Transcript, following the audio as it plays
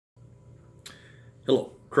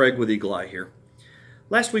Hello, Craig with Eagle Eye here.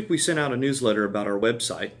 Last week we sent out a newsletter about our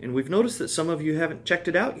website, and we've noticed that some of you haven't checked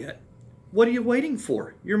it out yet. What are you waiting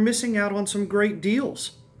for? You're missing out on some great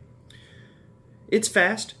deals. It's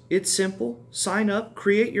fast, it's simple. Sign up,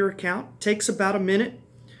 create your account. Takes about a minute.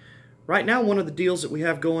 Right now, one of the deals that we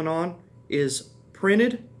have going on is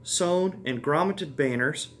printed, sewn, and grommeted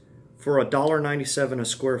banners for $1.97 a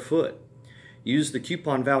square foot. Use the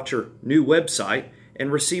coupon voucher New Website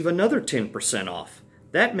and receive another 10% off.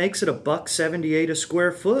 That makes it $1.78 a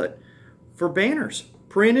square foot for banners,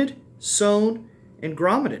 printed, sewn, and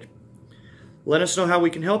grommeted. Let us know how we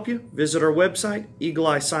can help you. Visit our website,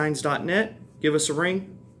 eagleeyesigns.net. Give us a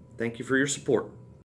ring. Thank you for your support.